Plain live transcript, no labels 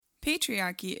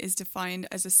Patriarchy is defined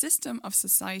as a system of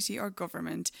society or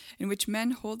government in which men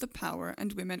hold the power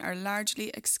and women are largely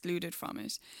excluded from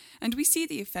it. And we see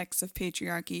the effects of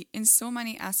patriarchy in so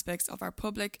many aspects of our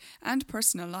public and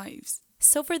personal lives.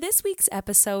 So for this week's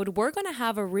episode, we're going to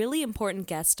have a really important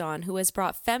guest on who has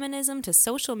brought feminism to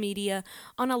social media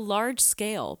on a large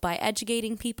scale by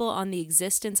educating people on the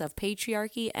existence of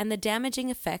patriarchy and the damaging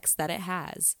effects that it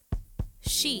has.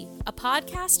 She, a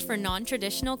podcast for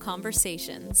non-traditional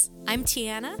conversations. I'm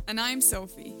Tiana. And I'm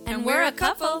Sophie. And we're a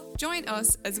couple. Join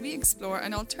us as we explore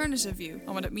an alternative view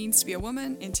on what it means to be a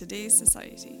woman in today's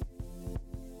society.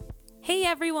 Hey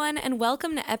everyone, and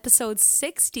welcome to episode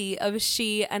 60 of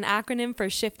She, an acronym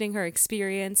for Shifting Her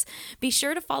Experience. Be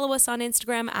sure to follow us on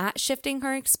Instagram at Shifting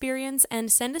Her Experience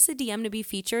and send us a DM to be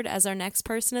featured as our next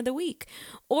person of the week.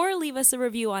 Or leave us a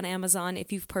review on Amazon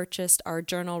if you've purchased our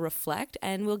journal Reflect,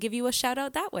 and we'll give you a shout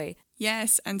out that way.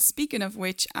 Yes, and speaking of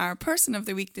which, our person of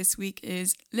the week this week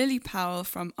is Lily Powell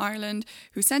from Ireland,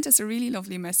 who sent us a really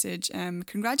lovely message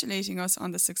congratulating us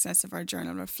on the success of our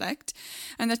journal Reflect,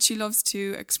 and that she loves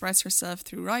to express herself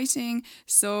through writing,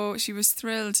 so she was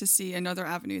thrilled to see another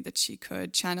avenue that she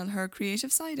could channel her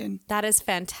creative side in. That is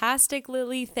fantastic,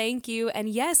 Lily. Thank you. And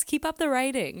yes, keep up the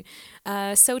writing.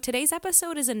 So today's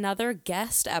episode is another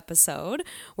guest episode.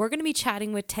 We're going to be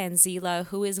chatting with Tanzeela,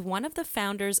 who is one of the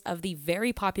founders of the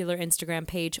very popular Instagram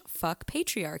page Fuck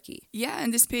Patriarchy. Yeah,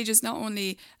 and this page is not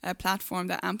only a platform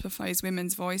that amplifies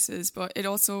women's voices, but it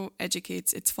also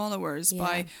educates its followers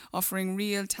by offering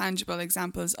real, tangible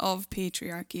examples of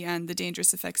patriarchy and the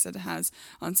dangerous effects that it has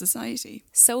on society.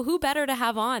 So who better to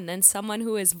have on than someone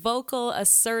who is vocal,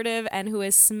 assertive, and who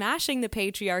is smashing the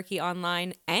patriarchy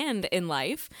online and in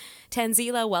life?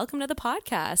 Tanzeela, welcome to the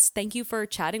podcast. Thank you for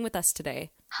chatting with us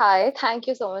today. Hi, thank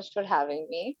you so much for having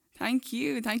me. Thank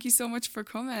you. Thank you so much for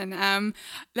coming.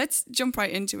 Let's jump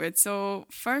right into it. So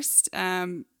first,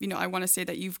 I want to say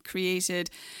that you've created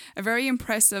a very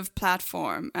impressive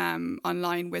platform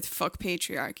online with Fuck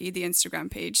Patriarchy, the Instagram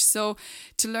page. So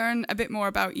to learn a bit more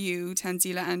about you,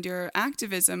 Tanzeela, and your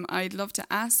activism, I'd love to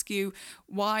ask you,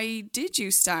 why did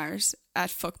you start at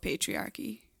Fuck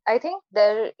Patriarchy? I think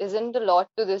there isn't a lot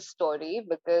to this story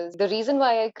because the reason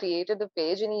why I created the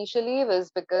page initially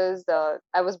was because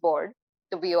I was bored,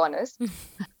 to be honest.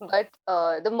 But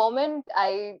the moment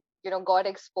I, got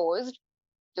exposed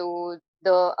to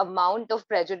the amount of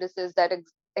prejudices that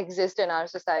exist in our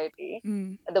society,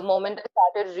 the moment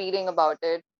I started reading about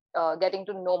it, getting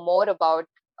to know more about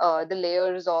the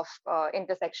layers of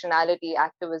intersectionality,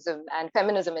 activism, and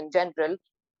feminism in general,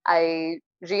 I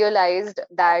realized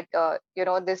that,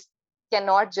 this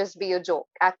cannot just be a joke.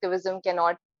 Activism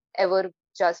cannot ever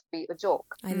just be a joke.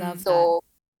 I love that. So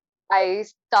I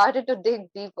started to dig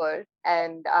deeper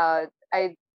and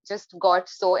I just got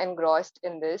so engrossed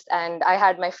in this. And I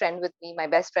had my friend with me, my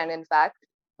best friend, in fact.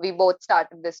 We both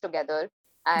started this together.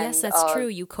 And, yes, that's true.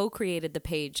 You co-created the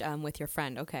page with your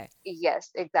friend. Okay. Yes,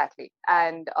 exactly.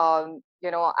 And,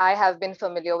 I have been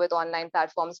familiar with online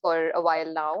platforms for a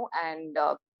while now. And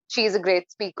she's a great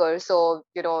speaker. So,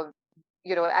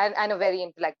 and a very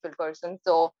intellectual person.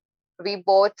 So we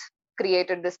both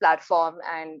created this platform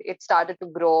and it started to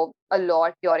grow a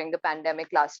lot during the pandemic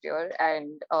last year.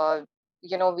 And,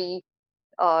 we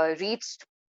reached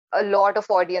a lot of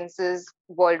audiences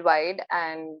worldwide.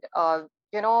 And,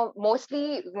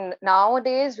 mostly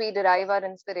nowadays we derive our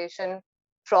inspiration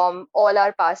from all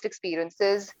our past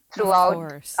experiences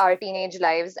throughout our teenage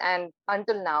lives and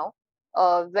until now,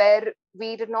 where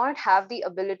we did not have the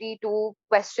ability to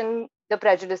question the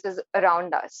prejudices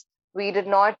around us. We did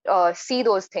not see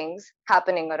those things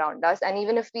happening around us. And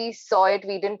even if we saw it,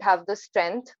 we didn't have the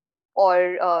strength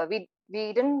or we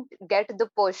didn't get the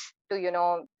push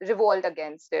to, revolt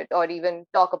against it or even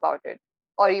talk about it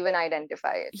or even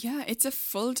identify it. Yeah, it's a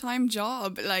full-time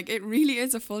job. Like, it really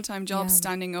is a full-time job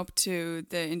standing up to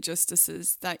the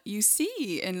injustices that you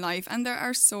see in life. And there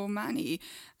are so many.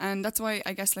 And that's why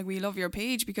I guess we love your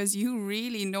page, because you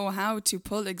really know how to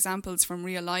pull examples from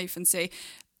real life and say,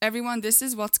 everyone, this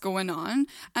is what's going on.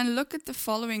 And look at the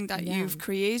following that you've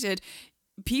created.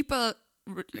 People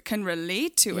can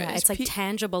relate to it. Yeah, it's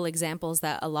tangible examples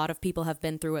that a lot of people have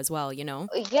been through as well,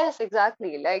 Yes,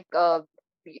 exactly.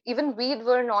 Even we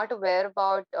were not aware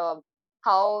about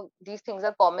how these things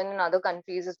are common in other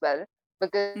countries as well,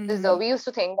 because we used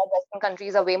to think that Western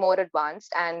countries are way more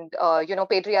advanced and,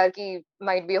 patriarchy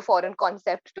might be a foreign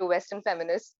concept to Western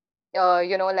feminists.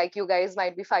 You guys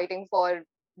might be fighting for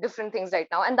different things right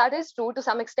now. And that is true to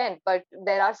some extent, but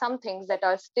there are some things that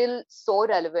are still so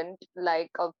relevant,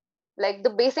 like the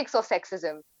basics of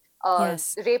sexism.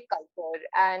 Yes. rape culture,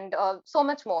 and so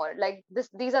much more. Like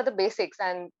these are the basics,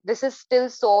 and this is still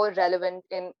so relevant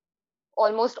in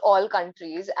almost all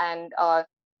countries, and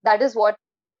that is what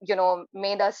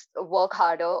made us work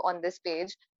harder on this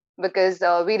page, because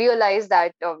we realize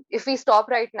that if we stop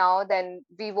right now, then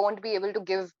we won't be able to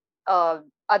give uh,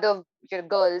 other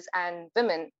girls and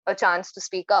women a chance to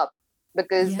speak up,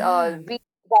 because Yeah. we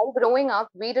while growing up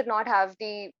we did not have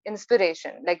the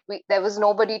inspiration. Like there was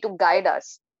nobody to guide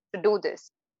us to do this.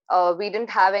 We didn't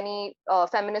have any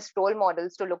feminist role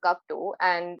models to look up to,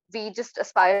 and we just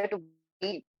aspire to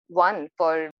be one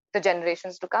for the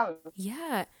generations to come.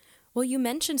 Yeah. Well, you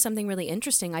mentioned something really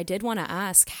interesting. I did want to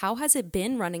ask, how has it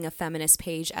been running a feminist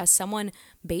page as someone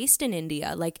based in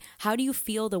India? Like, how do you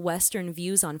feel the Western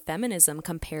views on feminism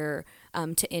compare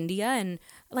to India? And,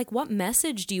 like, what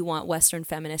message do you want Western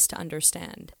feminists to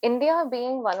understand? India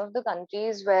being one of the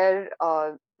countries where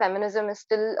feminism is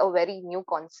still a very new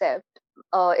concept,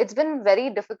 it's been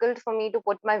very difficult for me to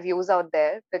put my views out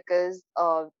there, because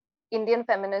Indian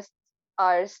feminists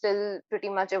are still pretty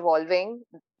much evolving.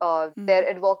 Their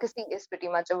advocacy is pretty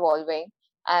much evolving,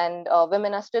 and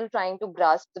women are still trying to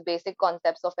grasp the basic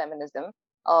concepts of feminism.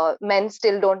 Men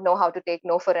still don't know how to take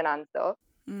no for an answer.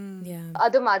 Yeah.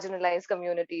 Other marginalized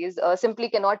communities simply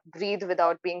cannot breathe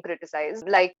without being criticized,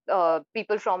 like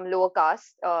people from lower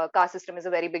caste. Caste system is a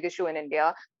very big issue in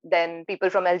India. Then people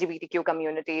from LGBTQ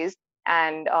communities,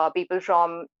 and people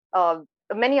from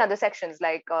many other sections,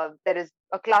 like there is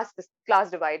a class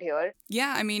divide here.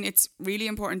 Yeah, I mean, it's really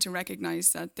important to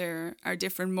recognize that there are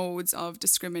different modes of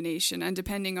discrimination, and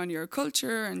depending on your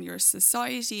culture and your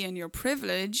society and your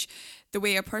privilege, the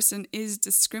way a person is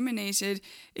discriminated,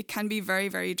 it can be very,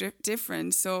 very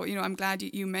different. So, I'm glad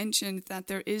you mentioned that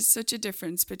there is such a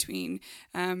difference between,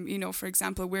 for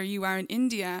example, where you are in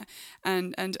India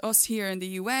and us here in the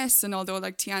US. And although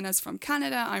like Tiana's from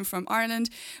Canada, I'm from Ireland,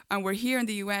 and we're here in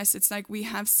the US, it's like we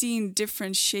have seen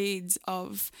different shades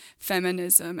of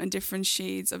feminism and different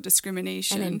shades of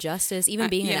discrimination. And injustice, even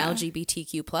being an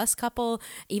LGBTQ plus couple,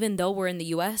 even though we're in the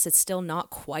US, it's still not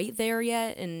quite there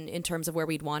yet in terms of where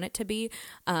we'd want it to be.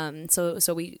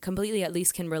 So we completely at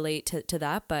least can relate to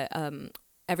that. But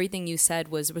everything you said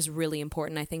was really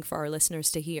important, I think, for our listeners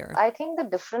to hear. I think the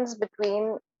difference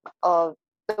between the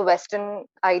Western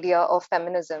idea of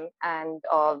feminism and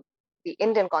the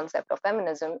Indian concept of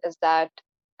feminism is that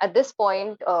at this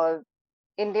point,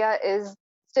 India is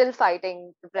still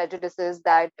fighting the prejudices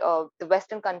that the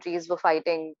Western countries were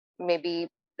fighting maybe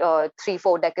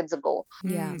 3-4 decades ago.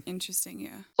 Yeah. Interesting,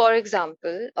 yeah. For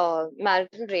example,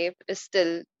 marital rape is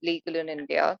still legal in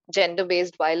India.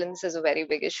 Gender-based violence is a very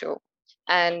big issue.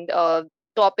 And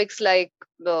topics like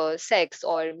sex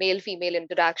or male-female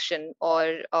interaction,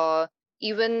 or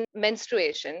even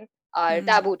menstruation are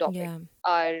taboo topics,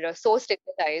 are so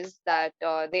stigmatized that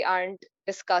they aren't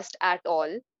discussed at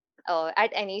all. At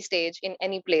any stage in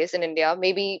any place in India.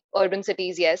 Maybe urban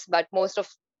cities, yes, but most of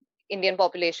Indian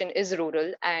population is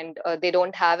rural, and they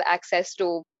don't have access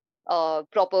to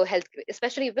proper health,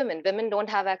 especially women. Women don't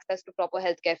have access to proper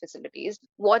healthcare facilities.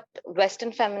 What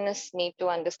Western feminists need to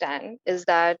understand is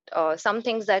that some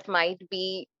things that might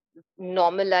be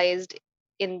normalized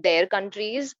in their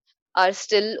countries are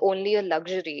still only a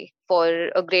luxury for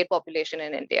a great population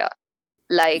in India,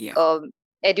 like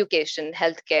education,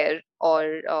 healthcare,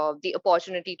 or the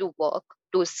opportunity to work,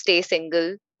 to stay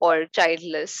single or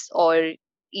childless, or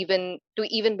even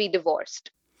be divorced,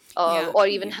 or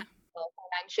even have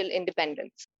financial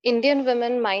independence. Indian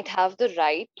women might have the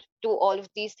right to all of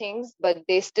these things, but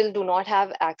they still do not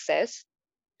have access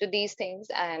to these things,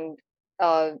 and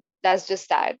that's just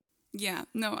sad. Yeah,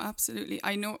 no, absolutely.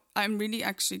 I know. I'm really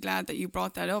actually glad that you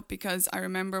brought that up, because I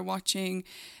remember watching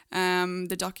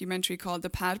the documentary called The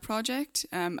Pad Project.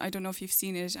 I don't know if you've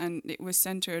seen it, and it was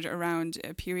centered around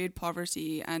period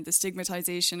poverty and the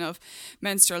stigmatization of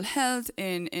menstrual health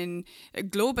in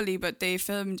globally, but they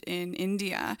filmed in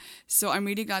India. So I'm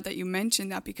really glad that you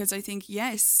mentioned that, because I think,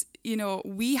 yes,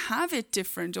 we have it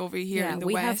different over here in the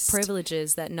West. We have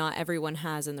privileges that not everyone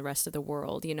has in the rest of the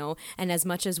world, and as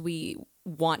much as we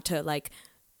want to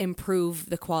improve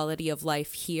the quality of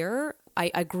life here,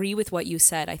 I agree with what you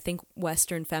said. I think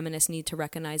Western feminists need to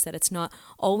recognize that it's not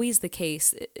always the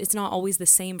case. It's not always the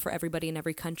same for everybody in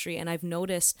every country. And I've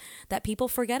noticed that people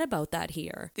forget about that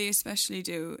here. They especially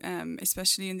do,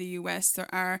 especially in the US.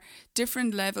 There are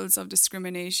different levels of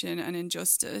discrimination and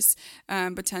injustice.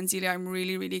 But Tanzeela, I'm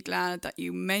really, really glad that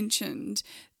you mentioned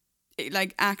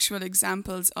like actual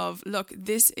examples of, look,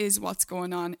 this is what's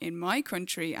going on in my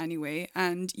country anyway,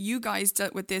 and you guys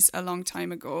dealt with this a long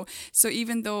time ago. So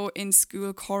even though in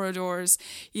school corridors,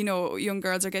 young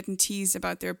girls are getting teased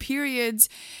about their periods,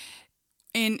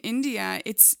 In India,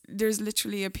 there's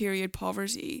literally a period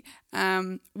poverty,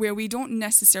 where we don't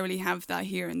necessarily have that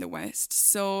here in the West.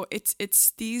 So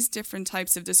it's these different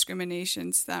types of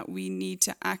discriminations that we need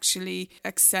to actually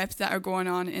accept that are going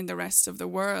on in the rest of the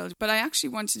world. But I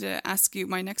actually wanted to ask you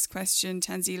my next question,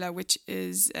 Tanzeela, which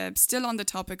is still on the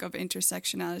topic of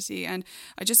intersectionality. And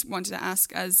I just wanted to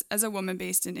ask, as a woman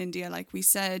based in India, like we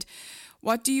said,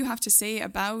 what do you have to say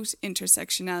about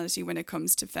intersectionality when it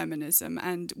comes to feminism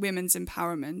and women's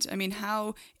empowerment? I mean,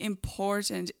 how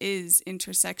important is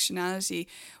intersectionality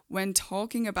when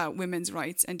talking about women's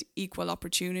rights and equal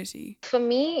opportunity? For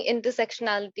me,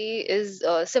 intersectionality is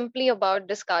simply about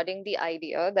discarding the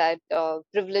idea that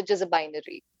privilege is a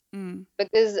binary.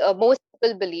 Because most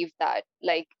people believe that,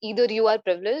 like, either you are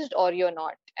privileged or you're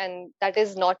not. And that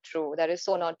is not true. That is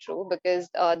so not true, because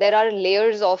there are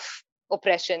layers of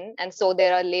oppression, and so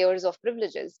there are layers of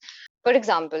privileges. For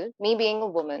example, me being a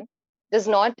woman does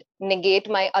not negate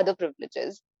my other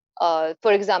privileges.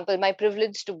 For example, my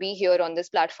privilege to be here on this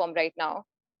platform right now,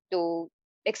 to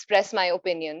express my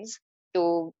opinions,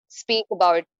 to speak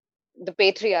about the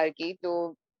patriarchy,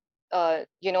 to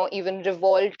even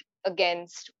revolt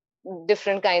against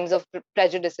different kinds of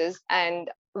prejudices. And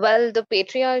well, the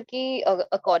patriarchy,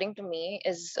 according to me,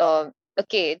 is a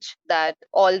cage that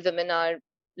all women are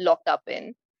locked up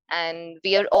in, and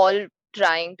we are all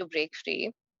trying to break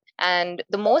free. And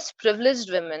the most privileged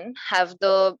women have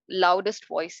the loudest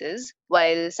voices,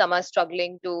 while some are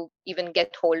struggling to even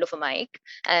get hold of a mic,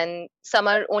 and some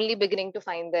are only beginning to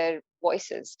find their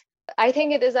voices. I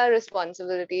think it is our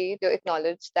responsibility to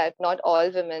acknowledge that not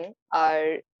all women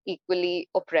are equally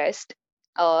oppressed.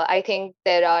 I think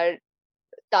there are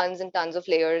tons and tons of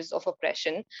layers of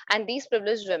oppression, and these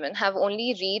privileged women have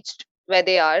only reached where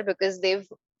they are because they've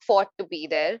fought to be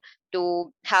there,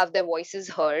 to have their voices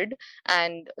heard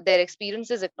and their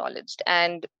experiences acknowledged.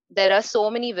 And there are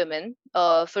so many women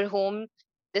for whom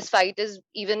this fight is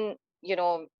even,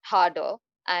 harder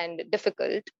and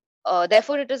difficult.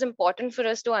 Therefore, it is important for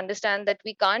us to understand that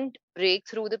we can't break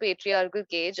through the patriarchal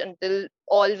cage until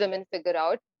all women figure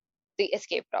out the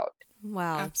escape route.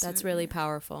 Wow, Absolutely. that's really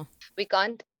powerful. We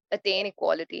can't attain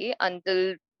equality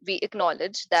until we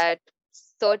acknowledge that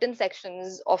certain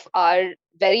sections of our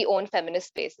very own feminist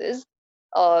spaces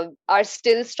are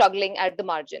still struggling at the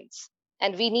margins.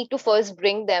 And we need to first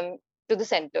bring them to the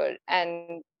center.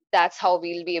 And that's how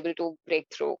we'll be able to break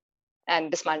through and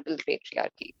dismantle the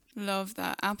patriarchy. Love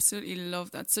that. Absolutely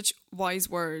love that. Such wise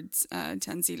words,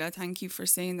 Tanzeela. Thank you for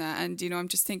saying that. And, I'm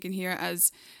just thinking here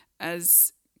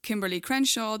as Kimberly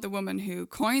Crenshaw, the woman who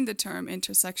coined the term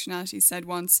intersectionality, said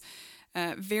once,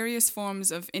 various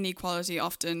forms of inequality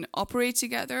often operate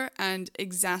together and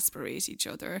exasperate each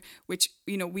other, which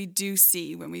we do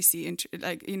see when we see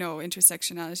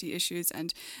intersectionality issues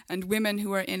and women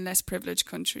who are in less privileged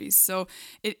countries. So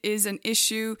it is an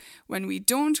issue when we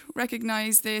don't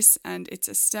recognize this, and it's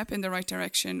a step in the right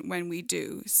direction when we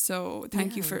do. So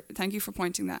thank you for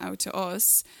pointing that out to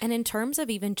us. And in terms of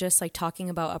even just like talking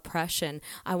about oppression,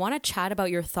 I want to chat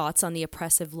about your thoughts on the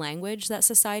oppressive language that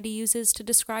society uses to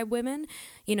describe women.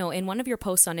 In one of your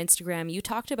posts on Instagram, you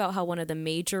talked about how one of the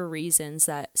major reasons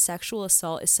that sexual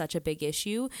assault is such a big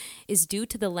issue is due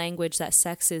to the language that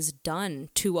sex is done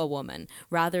to a woman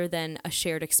rather than a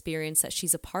shared experience that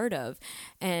she's a part of.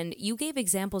 And you gave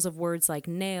examples of words like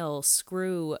nail,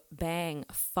 screw, bang,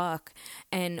 fuck.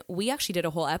 And we actually did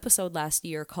a whole episode last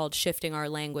year called Shifting Our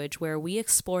Language, where we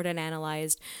explored and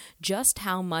analyzed just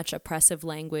how much oppressive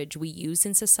language we use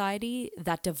in society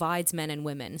that divides men and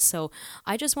women. So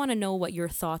I just want to know what your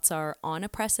thoughts are on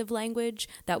oppressive language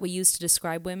that we use to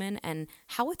describe women and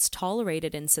how it's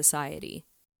tolerated in society.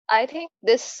 I think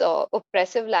this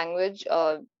oppressive language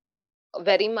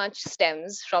very much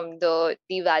stems from the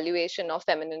devaluation of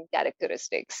feminine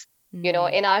characteristics. In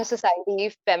our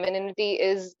society, femininity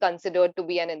is considered to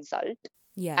be an insult.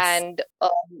 Yes. And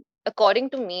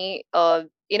according to me,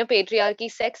 in a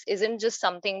patriarchy, sex isn't just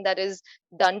something that is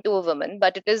done to a woman,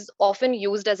 but it is often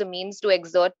used as a means to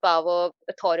exert power,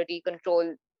 authority,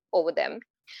 control over them.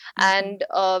 And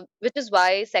which is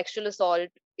why sexual assault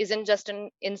isn't just an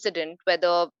incident where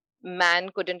the man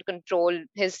couldn't control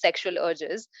his sexual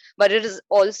urges, but it is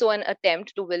also an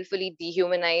attempt to willfully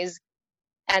dehumanize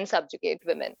and subjugate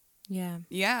women.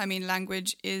 Yeah, I mean,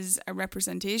 language is a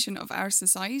representation of our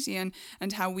society and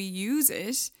how we use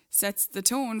it sets the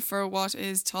tone for what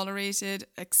is tolerated,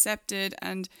 accepted,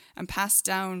 and passed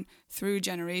down through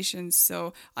generations.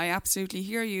 So I absolutely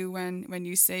hear you when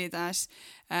you say that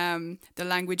the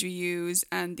language we use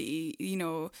and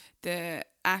the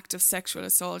act of sexual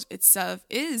assault itself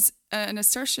is an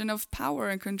assertion of power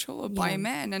and control by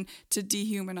men and to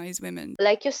dehumanize women.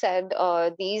 Like you said,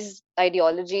 these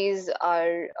ideologies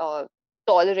are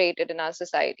tolerated in our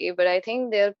society, but I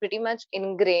think they're pretty much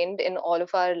ingrained in all of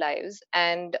our lives.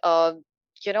 And,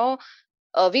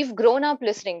 we've grown up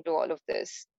listening to all of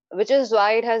this, which is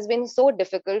why it has been so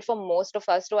difficult for most of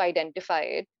us to identify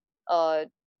it uh,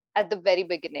 at the very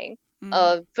beginning.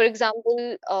 For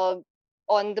example,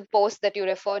 on the post that you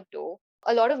referred to,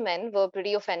 a lot of men were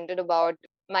pretty offended about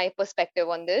my perspective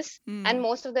on this. And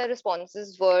most of their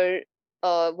responses were,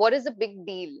 what is the big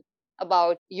deal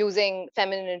about using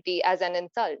femininity as an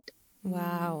insult?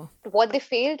 Wow. What they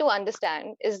fail to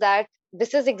understand is that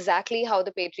this is exactly how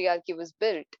the patriarchy was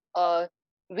built.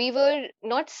 We were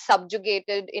not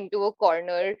subjugated into a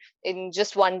corner in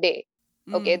just one day.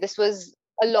 Okay, this was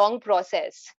a long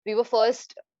process. We were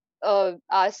first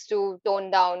asked to tone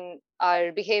down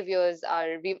our behaviors,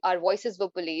 our voices were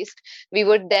policed. We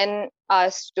were then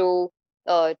asked to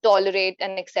tolerate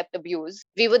and accept abuse.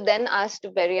 We were then asked to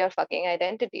bury our fucking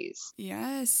identities.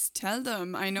 Yes, tell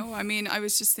them. I know. I mean, I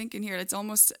was just thinking here, it's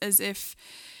almost as if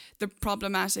the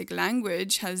problematic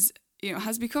language has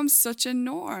become such a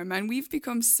norm, and we've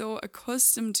become so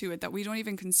accustomed to it that we don't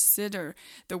even consider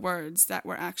the words that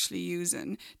we're actually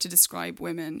using to describe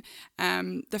women.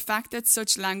 The fact that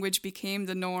such language became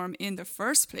the norm in the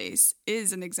first place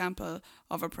is an example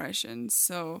of oppression.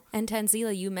 So, and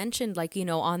Tanzeela, you mentioned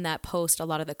on that post, a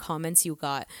lot of the comments you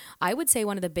got. I would say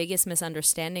one of the biggest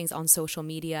misunderstandings on social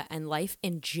media and life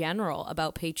in general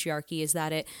about patriarchy is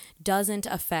that it doesn't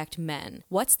affect men.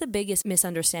 What's the biggest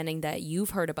misunderstanding that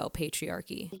you've heard about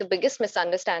patriarchy? The biggest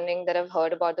misunderstanding that I've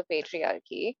heard about the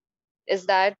patriarchy is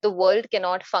that the world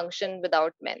cannot function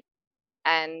without men.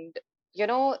 And,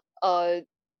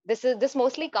 this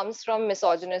mostly comes from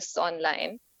misogynists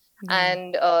online.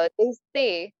 And they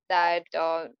say that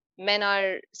men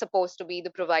are supposed to be the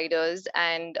providers,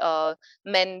 and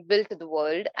men built the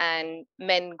world, and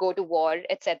men go to war,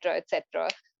 etc., etc.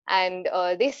 And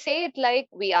they say it like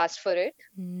we asked for it.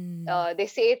 They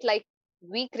say it like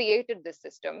we created this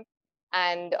system.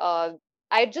 And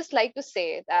I'd just like to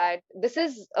say that this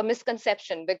is a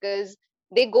misconception, because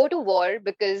they go to war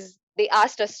because they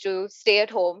asked us to stay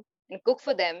at home and cook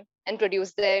for them and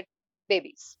produce their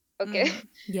babies. Okay.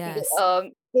 Yes.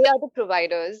 They are the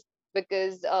providers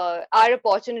because our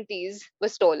opportunities were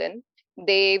stolen.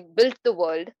 They built the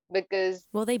world because...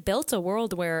 Well, they built a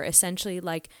world where essentially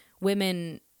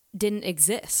women didn't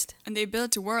exist. And they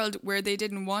built a world where they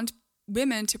didn't want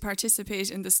women to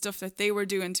participate in the stuff that they were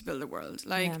doing to build the world,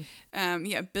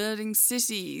 building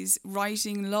cities,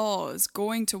 writing laws,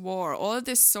 going to war, all of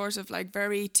this sort of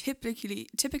very typically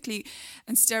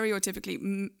and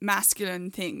stereotypically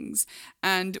masculine things,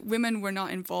 and women were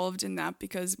not involved in that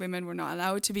because women were not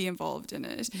allowed to be involved in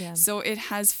it. So it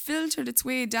has filtered its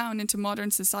way down into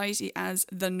modern society as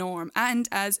the norm and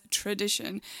as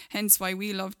tradition, hence why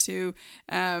we love to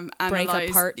break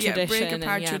apart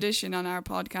tradition on our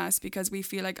podcast, because we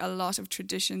feel like a lot of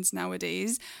traditions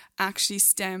nowadays actually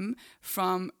stem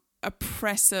from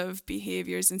oppressive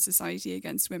behaviors in society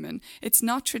against women. It's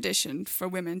not tradition for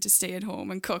women to stay at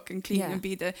home and cook and clean and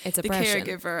be the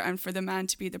caregiver, and for the man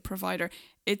to be the provider.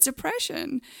 It's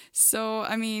oppression. So,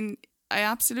 I mean, I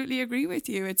absolutely agree with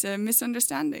you. It's a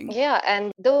misunderstanding. Yeah,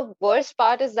 and the worst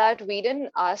part is that we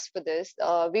didn't ask for this.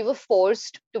 We were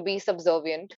forced to be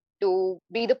subservient, to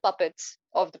be the puppets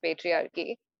of the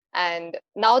patriarchy. And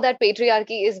now that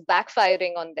patriarchy is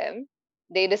backfiring on them,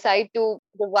 they decide to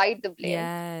divide the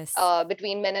blame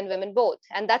between men and women both.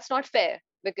 And that's not fair,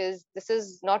 because this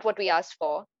is not what we asked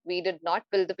for. We did not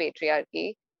build the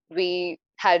patriarchy. We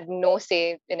had no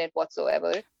say in it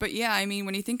whatsoever. But yeah, I mean,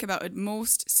 when you think about it,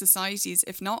 most societies,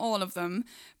 if not all of them,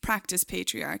 practice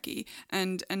patriarchy.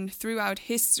 And throughout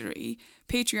history,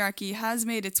 patriarchy has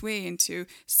made its way into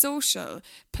social,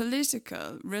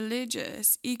 political,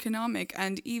 religious, economic,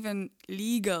 and even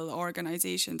legal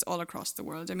organizations all across the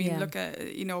world. I mean, look at,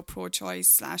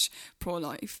 pro-choice /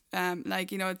 pro-life.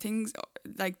 Things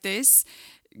like this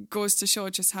goes to show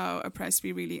just how oppressed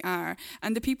we really are.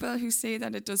 And the people who say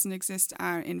that it doesn't exist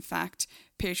are, in fact,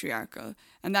 patriarchal.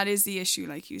 And that is the issue,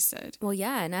 like you said. Well,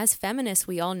 yeah. And as feminists,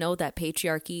 we all know that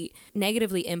patriarchy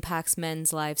negatively impacts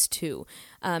men's lives too.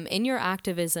 In your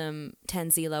activism,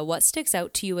 Tanzeela, what sticks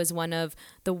out to you as one of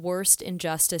the worst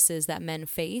injustices that men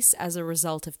face as a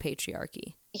result of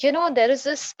patriarchy? There is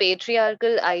this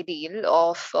patriarchal ideal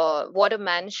of what a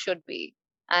man should be.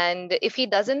 And if he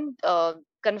doesn't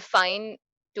confine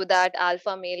to that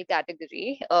alpha male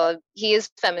category, he is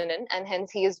feminine and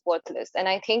hence he is worthless. And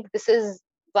I think this is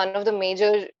one of the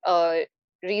major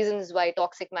reasons why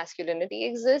toxic masculinity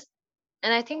exists.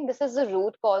 And I think this is the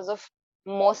root cause of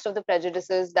most of the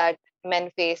prejudices that men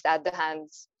face at the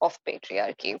hands of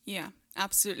patriarchy. Yeah.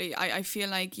 Absolutely. I feel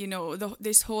like,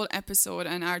 this whole episode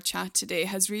and our chat today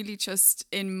has really just,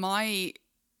 in my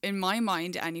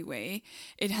mind anyway,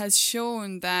 it has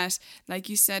shown that, like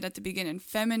you said at the beginning,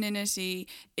 femininity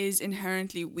is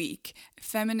inherently weak.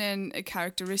 Feminine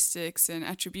characteristics and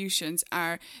attributions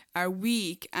are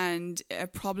weak and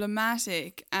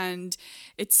problematic, and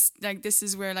it's like this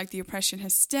is where like the oppression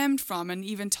has stemmed from, and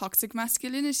even toxic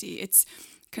masculinity. It's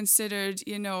considered,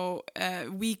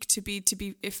 weak to be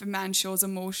if a man shows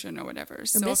emotion or whatever.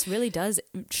 So and this really does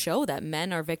show that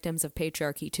men are victims of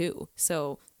patriarchy too.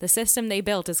 So the system they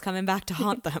built is coming back to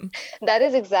haunt them. That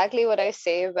is exactly what I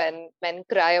say when men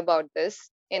cry about this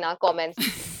in our comments.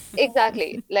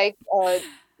 Exactly. Like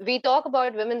we talk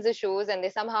about women's issues and they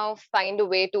somehow find a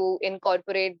way to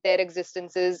incorporate their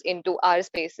existences into our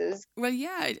spaces. Well,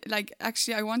 yeah, like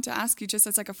actually I want to ask you just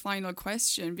as like a final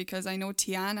question, because I know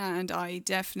Tiana and I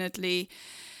definitely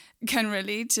can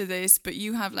relate to this, but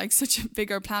you have like such a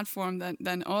bigger platform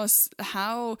than us.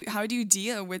 How do you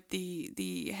deal with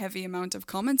the heavy amount of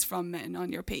comments from men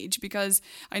on your page? Because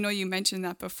I know you mentioned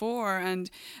that before,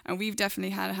 and we've definitely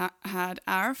had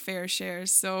our fair share.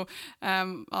 So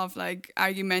of like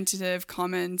argumentative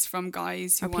comments from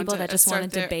guys who want people that just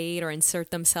want to debate or insert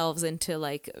themselves into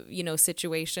like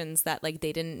situations that like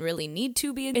they didn't really need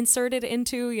to be inserted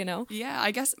into. Yeah, I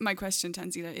guess my question,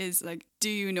 Tanzeela, is like, do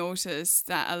you notice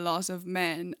that a lot of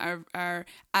men are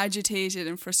agitated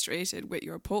and frustrated with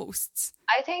your posts?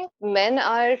 I think men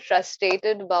are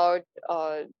frustrated about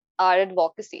our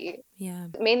advocacy. Yeah.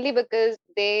 Mainly because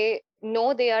they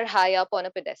know they are high up on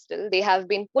a pedestal. They have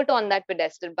been put on that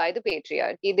pedestal by the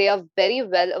patriarchy. They are very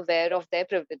well aware of their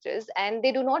privileges and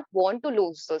they do not want to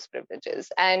lose those privileges.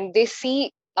 And they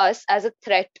see us as a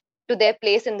threat to their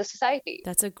place in the society.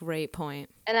 That's a great point.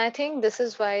 And I think this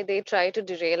is why they try to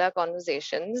derail our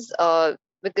conversations,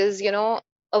 because,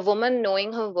 a woman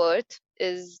knowing her worth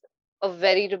is a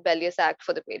very rebellious act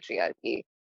for the patriarchy.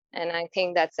 And I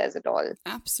think that says it all.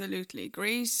 Absolutely.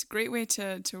 Great way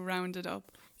to round it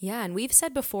up. Yeah, and we've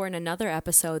said before in another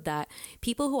episode that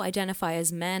people who identify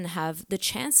as men have the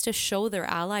chance to show their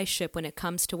allyship when it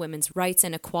comes to women's rights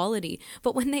and equality.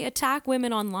 But when they attack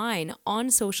women online,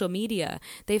 on social media,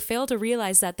 they fail to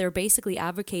realize that they're basically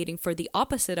advocating for the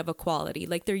opposite of equality.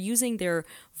 Like they're using their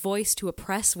voice to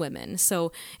oppress women.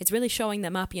 So it's really showing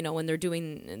them up, when they're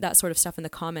doing that sort of stuff in the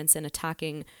comments and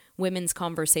attacking women's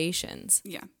conversations.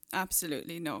 Yeah.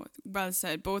 Absolutely. No, well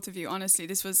said, both of you. Honestly,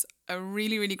 this was a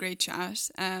really, really great chat.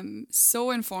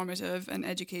 So informative and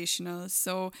educational.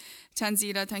 So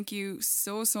Tanzeela, thank you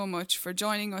so much for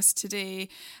joining us today.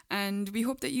 And we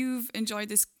hope that you've enjoyed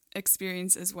this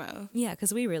experience as well. Yeah,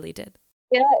 because we really did.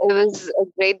 Yeah, it was a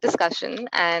great discussion.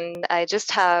 And I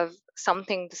just have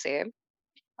something to say.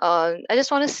 I just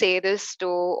want to say this to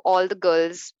all the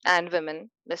girls and women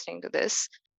listening to this.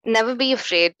 Never be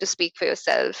afraid to speak for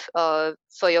yourself,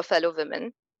 for your fellow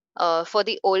women, for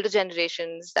the older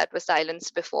generations that were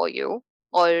silenced before you,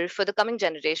 or for the coming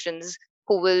generations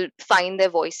who will find their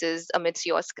voices amidst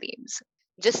your screams.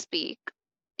 Just speak,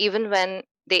 even when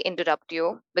they interrupt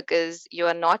you, because you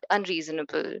are not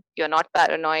unreasonable, you're not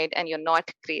paranoid, and you're not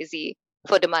crazy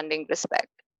for demanding respect.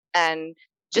 And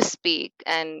just speak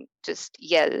and just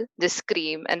yell, just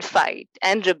scream and fight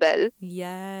and rebel.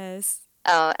 Yes.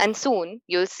 And soon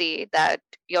you'll see that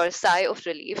your sigh of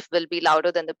relief will be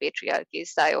louder than the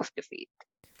patriarchy's sigh of defeat.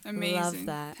 Amazing. Love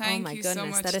that. Thank oh my you goodness. So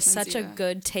much, that is Tanzeela. Such a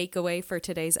good takeaway for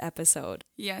today's episode.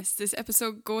 Yes, this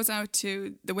episode goes out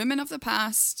to the women of the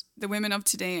past, the women of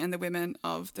today, and the women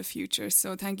of the future.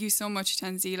 So thank you so much,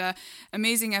 Tanzeela.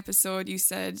 Amazing episode. You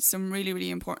said some really,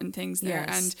 really important things there.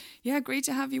 Yes. And yeah, great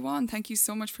to have you on. Thank you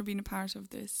so much for being a part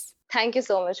of this. Thank you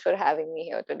so much for having me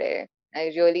here today. I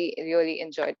really, really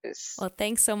enjoyed this. Well,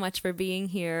 thanks so much for being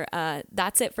here.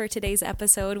 That's it for today's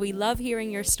episode. We love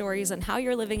hearing your stories on how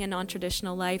you're living a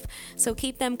non-traditional life. So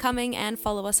keep them coming and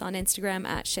follow us on Instagram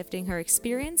at Shifting Her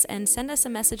Experience, and send us a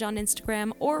message on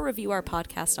Instagram or review our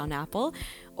podcast on Apple,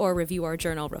 or review our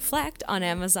journal Reflect on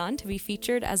Amazon to be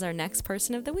featured as our next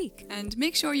person of the week. And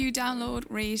make sure you download,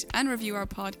 rate and review our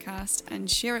podcast and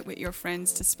share it with your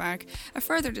friends to spark a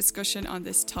further discussion on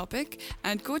this topic.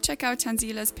 And go check out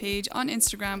Tanzeela's page on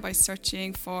Instagram by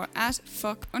searching for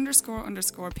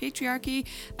 @fuck__patriarchy,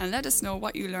 and let us know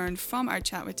what you learned from our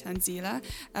chat with Tanzeela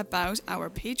about our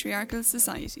patriarchal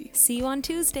society. See you on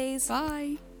Tuesdays.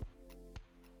 Bye.